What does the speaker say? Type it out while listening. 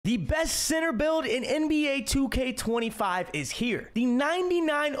The best center build in NBA 2K25 is here. The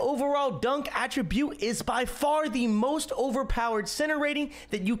 99 overall dunk attribute is by far the most overpowered center rating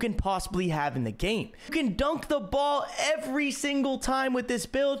that you can possibly have in the game. You can dunk the ball every single time with this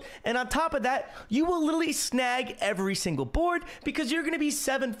build, and on top of that, you will literally snag every single board because you're going to be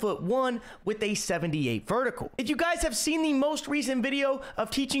 7'1" with a 78 vertical. If you guys have seen the most recent video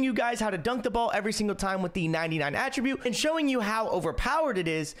of teaching you guys how to dunk the ball every single time with the 99 attribute and showing you how overpowered it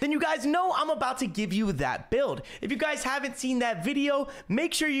is, then you guys know I'm about to give you that build. If you guys haven't seen that video,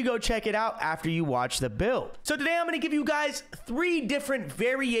 make sure you go check it out after you watch the build. So today I'm going to give you guys 3 different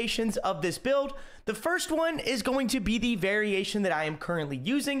variations of this build. The first one is going to be the variation that I am currently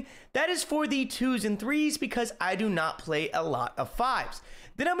using. That is for the 2s and 3s because I do not play a lot of 5s.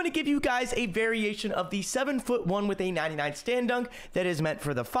 Then I'm going to give you guys a variation of the 7'1" with a 99 stand dunk that is meant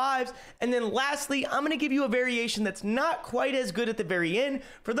for the 5s. And then lastly, I'm going to give you a variation that's not quite as good at the very end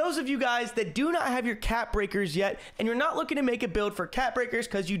for those of you guys that do not have your cap breakers yet and you're not looking to make a build for cap breakers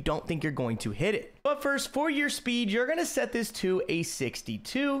because you don't think you're going to hit it. But first, for your speed, you're going to set this to a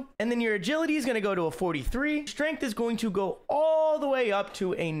 62, and then your agility is going to go to a 43. Strength is going to go all the way up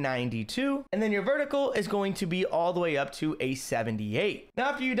to a 92, and then your vertical is going to be all the way up to a 78. Now,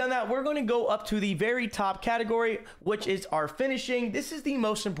 after you've done that, we're going to go up to the very top category, which is our finishing. This is the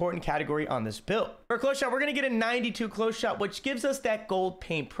most important category on this build. For close shot, we're going to get a 92 close shot, which gives us that gold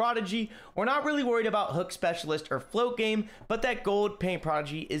paint prodigy. We're not really worried about hook specialist or float game, but that gold paint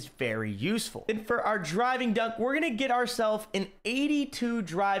prodigy is very useful. And for our driving dunk, we're going to get ourselves an 82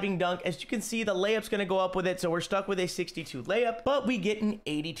 driving dunk. As you can see, the layup's going to go up with it, so we're stuck with a 62 layup, but we get an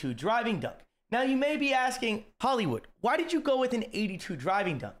 82 driving dunk. Now, you may be asking, Hollywood, why did you go with an 82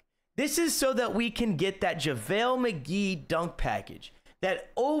 driving dunk? This is so that we can get that JaVale McGee dunk package.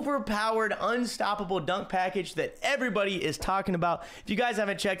 That overpowered, unstoppable dunk package that everybody is talking about. If you guys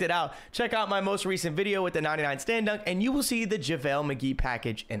haven't checked it out, check out my most recent video with the 99 stand dunk and you will see the JaVale McGee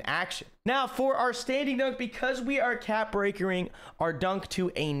package in action. Now for our standing dunk, because we are cap breakering our dunk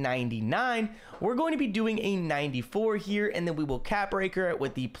to a 99, we're going to be doing a 94 here, and then we will cap breaker it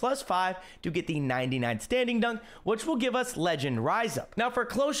with the +5 to get the 99 standing dunk, which will give us legend rise up. Now for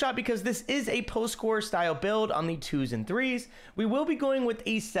close shot, because this is a post scorer style build on the 2s and 3s, we will be going with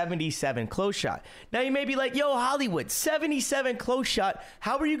a 77 close shot. Now you may be like, yo, Hollywood, 77 close shot,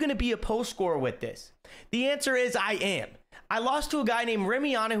 how are you going to be a post scorer with this? The answer is I am. I lost to a guy named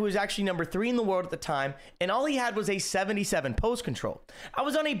Remiana, who was actually number 3 in the world at the time, and all he had was a 77 post control. I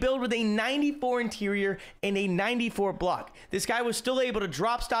was on a build with a 94 interior and a 94 block. This guy was still able to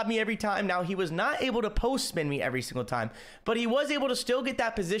drop stop me every time. Now, he was not able to post spin me every single time, but he was able to still get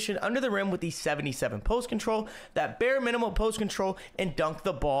that position under the rim with the 77 post control, that bare minimum post control, and dunk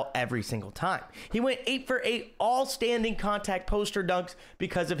the ball every single time. He went 8 for 8 all standing contact poster dunks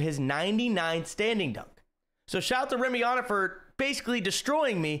because of his 99 standing dunk. So shout out to Remiana for basically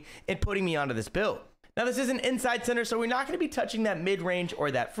destroying me and putting me onto this build. Now this is an inside center, so we're not going to be touching that mid-range or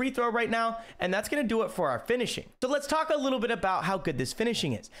that free throw right now, and that's going to do it for our finishing. So let's talk a little bit about how good this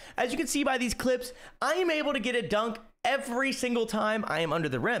finishing is. As you can see by these clips, I am able to get a dunk every single time I am under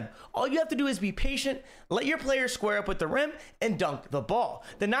the rim. All you have to do is be patient, let your player square up with the rim, and dunk the ball.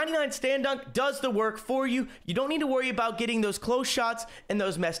 The 99 stand dunk does the work for you. You don't need to worry about getting those close shots and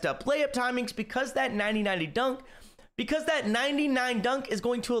those messed up layup timings because that 99 dunk is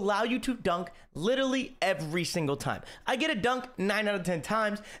going to allow you to dunk literally every single time. I get a dunk 9 out of 10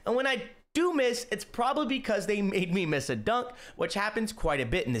 times, and when I do miss, it's probably because they made me miss a dunk, which happens quite a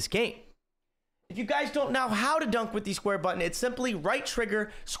bit in this game. If you guys don't know how to dunk with the square button, it's simply right trigger,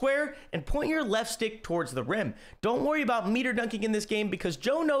 square, and point your left stick towards the rim. Don't worry about meter dunking in this game because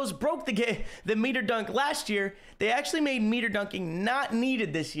Joe Knows broke the meter dunk last year. They actually made meter dunking not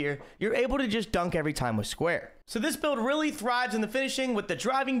needed this year. You're able to just dunk every time with square. So this build really thrives in the finishing with the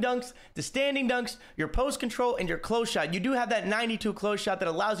driving dunks, the standing dunks, your post control, and your close shot. You do have that 92 close shot that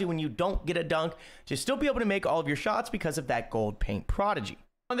allows you, when you don't get a dunk, to still be able to make all of your shots because of that gold paint prodigy.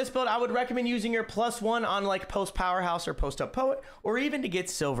 On this build, I would recommend using your +1 on like post powerhouse or post up poet, or even to get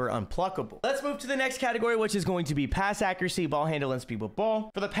silver unpluckable. Let's move to the next category, which is going to be pass accuracy, ball handle, and speed with ball.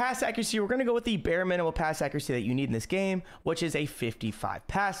 For the pass accuracy, we're going to go with the bare minimum pass accuracy that you need in this game, which is a 55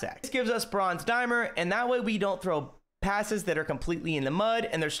 pass ac. This gives us bronze dimer, and that way we don't throw passes that are completely in the mud,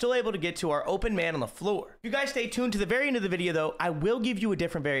 and they're still able to get to our open man on the floor. If you guys stay tuned to the very end of the video though, I will give you a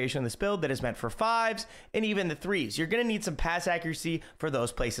different variation of this build that is meant for 5s and even the 3s. You're going to need some pass accuracy for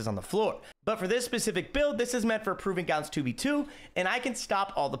those places on the floor. But for this specific build, this is meant for proving counts 2v2, and I can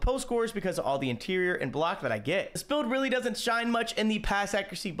stop all the post scores because of all the interior and block that I get. This build really doesn't shine much in the pass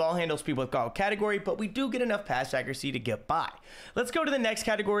accuracy, ball handle, speed with goggle category, but we do get enough pass accuracy to get by. Let's go to the next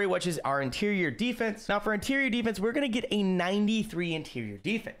category, which is our interior defense. Now for interior defense, we're going to get a 93 interior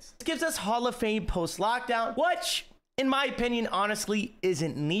defense. This gives us Hall of Fame post lockdown, which in my opinion, honestly,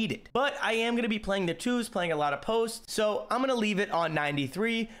 isn't needed. But I am going to be playing the 2s, playing a lot of posts, so I'm going to leave it on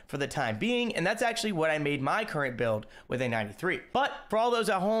 93 for the time being, and that's actually what I made my current build with a 93. But for all those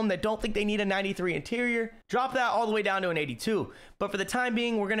at home that don't think they need a 93 interior, drop that all the way down to an 82. But for the time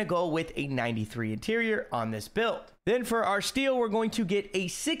being, we're going to go with a 93 interior on this build. Then for our steel, we're going to get a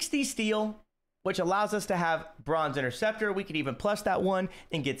 60 steel, which allows us to have bronze interceptor. We could even plus that one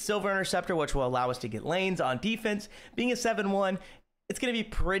and get silver interceptor, which will allow us to get lanes on defense. Being a 7-1, it's going to be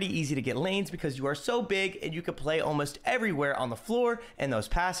pretty easy to get lanes because you are so big and you can play almost everywhere on the floor in those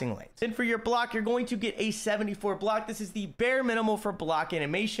passing lanes. Then for your block, you're going to get a 74 block. This is the bare minimum for block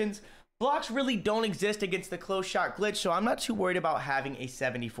animations. Blocks really don't exist against the close shot glitch, so I'm not too worried about having a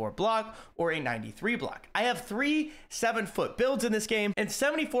 74 block or a 93 block. I have 3 7-foot builds in this game, and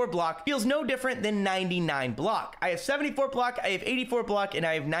 74 block feels no different than 99 block. I have 74 block, I have 84 block, and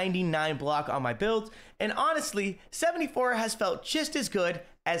I have 99 block on my builds, and honestly, 74 has felt just as good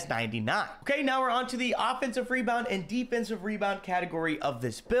as 99. Okay, now we're on to the offensive rebound and defensive rebound category of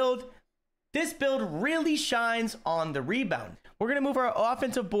this build. This build really shines on the rebound. We're going to move our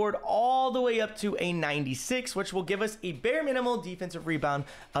offensive board all the way up to a 96, which will give us a bare minimal defensive rebound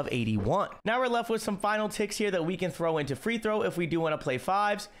of 81. Now we're left with some final ticks here that we can throw into free throw if we do want to play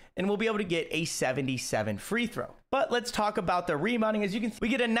 5s, and we'll be able to get a 77 free throw. But let's talk about the rebounding. As you can see, we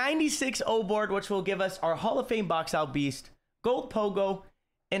get a 96 O board, which will give us our Hall of Fame box out beast, gold pogo,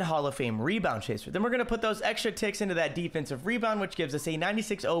 and Hall of Fame rebound chaser. Then we're going to put those extra ticks into that defensive rebound, which gives us a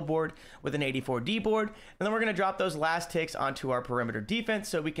 96 O board with an 84 D board. And then we're going to drop those last ticks onto our perimeter defense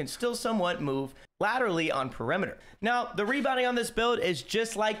so we can still somewhat move laterally on perimeter. Now, the rebounding on this build is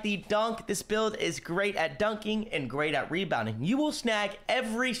just like the dunk. This build is great at dunking and great at rebounding. You will snag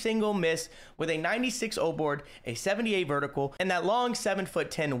every single miss with a 96 O board, a 78 vertical, and that long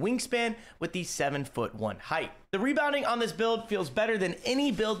 7'10" wingspan with the 7'1" height. The rebounding on this build feels better than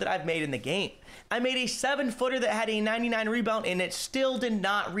any build that I've made in the game. I made a 7-footer that had a 99 rebound, and it still did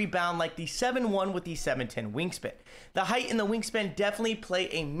not rebound like the 7'1" with the 7'10" wingspan. The height and the wingspan definitely play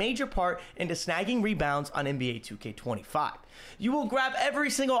a major part into snagging rebounds on NBA 2K25. You will grab every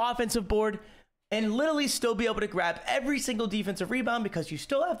single offensive board and literally still be able to grab every single defensive rebound because you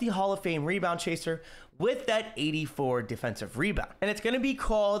still have the Hall of Fame rebound chaser with that 84 defensive rebound. And it's going to be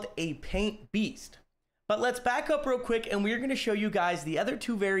called a paint beast. But let's back up real quick, and we're going to show you guys the other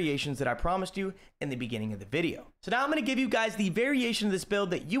 2 variations that I promised you in the beginning of the video. So now I'm going to give you guys the variation of this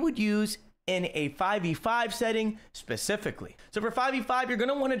build that you would use in a 5v5 setting specifically. So for 5v5, you're going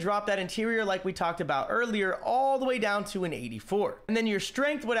to want to drop that interior like we talked about earlier all the way down to an 84. And then your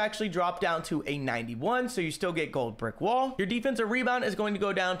strength would actually drop down to a 91, so you still get gold brick wall. Your defensive rebound is going to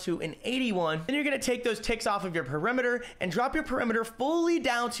go down to an 81. Then you're going to take those ticks off of your perimeter and drop your perimeter fully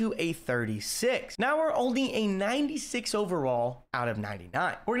down to a 36. Now we're only a 96 overall out of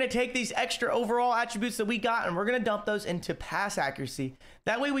 99. We're going to take these extra overall attributes that we got and we're going to dump those into pass accuracy.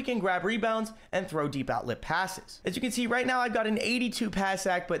 That way we can grab rebounds and throw deep outlet passes. As you can see right now, I've got an 82 pass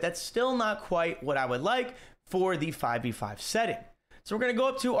ac, but that's still not quite what I would like for the 5v5 setting. So we're going to go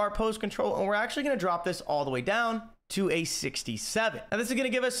up to our post control and we're actually going to drop this all the way down to a 67. Now this is going to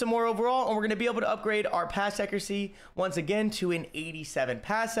give us some more overall, and we're going to be able to upgrade our pass accuracy once again to an 87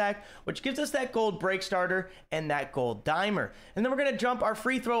 pass ac, which gives us that gold break starter and that gold dimer. And then we're going to jump our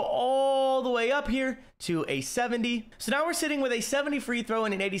free throw all the way up here to a 70. So now we're sitting with a 70 free throw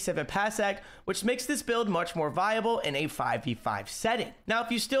and an 87 pass ac, which makes this build much more viable in a 5v5 setting. Now,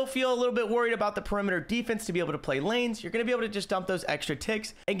 if you still feel a little bit worried about the perimeter defense to be able to play lanes, you're going to be able to just dump those extra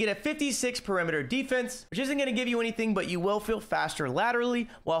ticks and get a 56 perimeter defense, which isn't going to give you anything, but you will feel faster laterally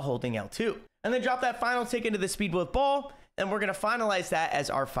while holding L2. And then drop that final tick into the speed with ball, and we're going to finalize that as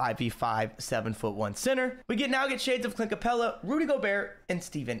our 5v5 7'1" center. We now get shades of Clint Capella, Rudy Gobert, and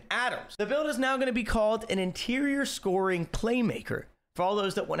Steven Adams. The build is now going to be called an interior scoring playmaker. for all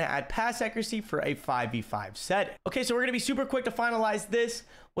those that want to add pass accuracy for a 5v5 setting. Okay, so we're going to be super quick to finalize this.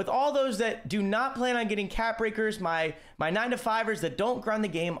 With all those that do not plan on getting cap breakers, my 9-to-5ers that don't grind the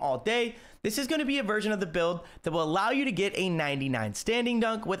game all day, this is going to be a version of the build that will allow you to get a 99 standing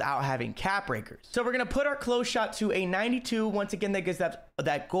dunk without having cap breakers. So we're going to put our close shot to a 92. Once again, that gives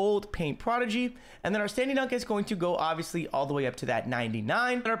that gold paint prodigy. And then our standing dunk is going to go obviously all the way up to that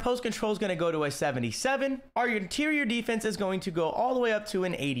 99. And our post control is going to go to a 77. Our interior defense is going to go all the way up to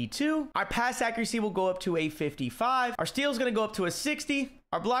an 82. Our pass accuracy will go up to a 55. Our steal is going to go up to a 60.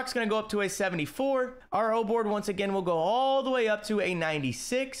 Our block's going to go up to a 74. Our O board, once again, will go all the way up to a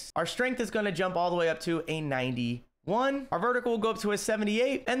 96. Our strength is going to jump all the way up to a 91. Our vertical will go up to a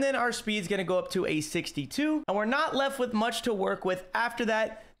 78. And then our speed is going to go up to a 62. And we're not left with much to work with after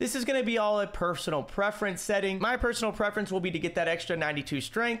that. This is going to be all a personal preference setting. My personal preference will be to get that extra 92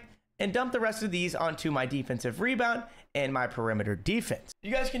 strength and dump the rest of these onto my defensive rebound and my perimeter defense.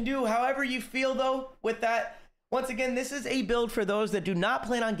 You guys can do however you feel, though, with that. Once again, this is a build for those that do not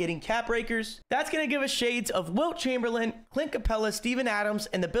plan on getting cap breakers. That's going to give us shades of Wilt Chamberlain, Clint Capella, Steven Adams,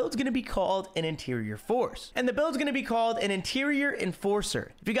 and the build's going to be called an interior force. And the build's going to be called an interior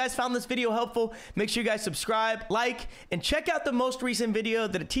enforcer. If you guys found this video helpful, make sure you guys subscribe, like, and check out the most recent video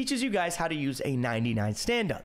that it teaches you guys how to use a 99 stand-up.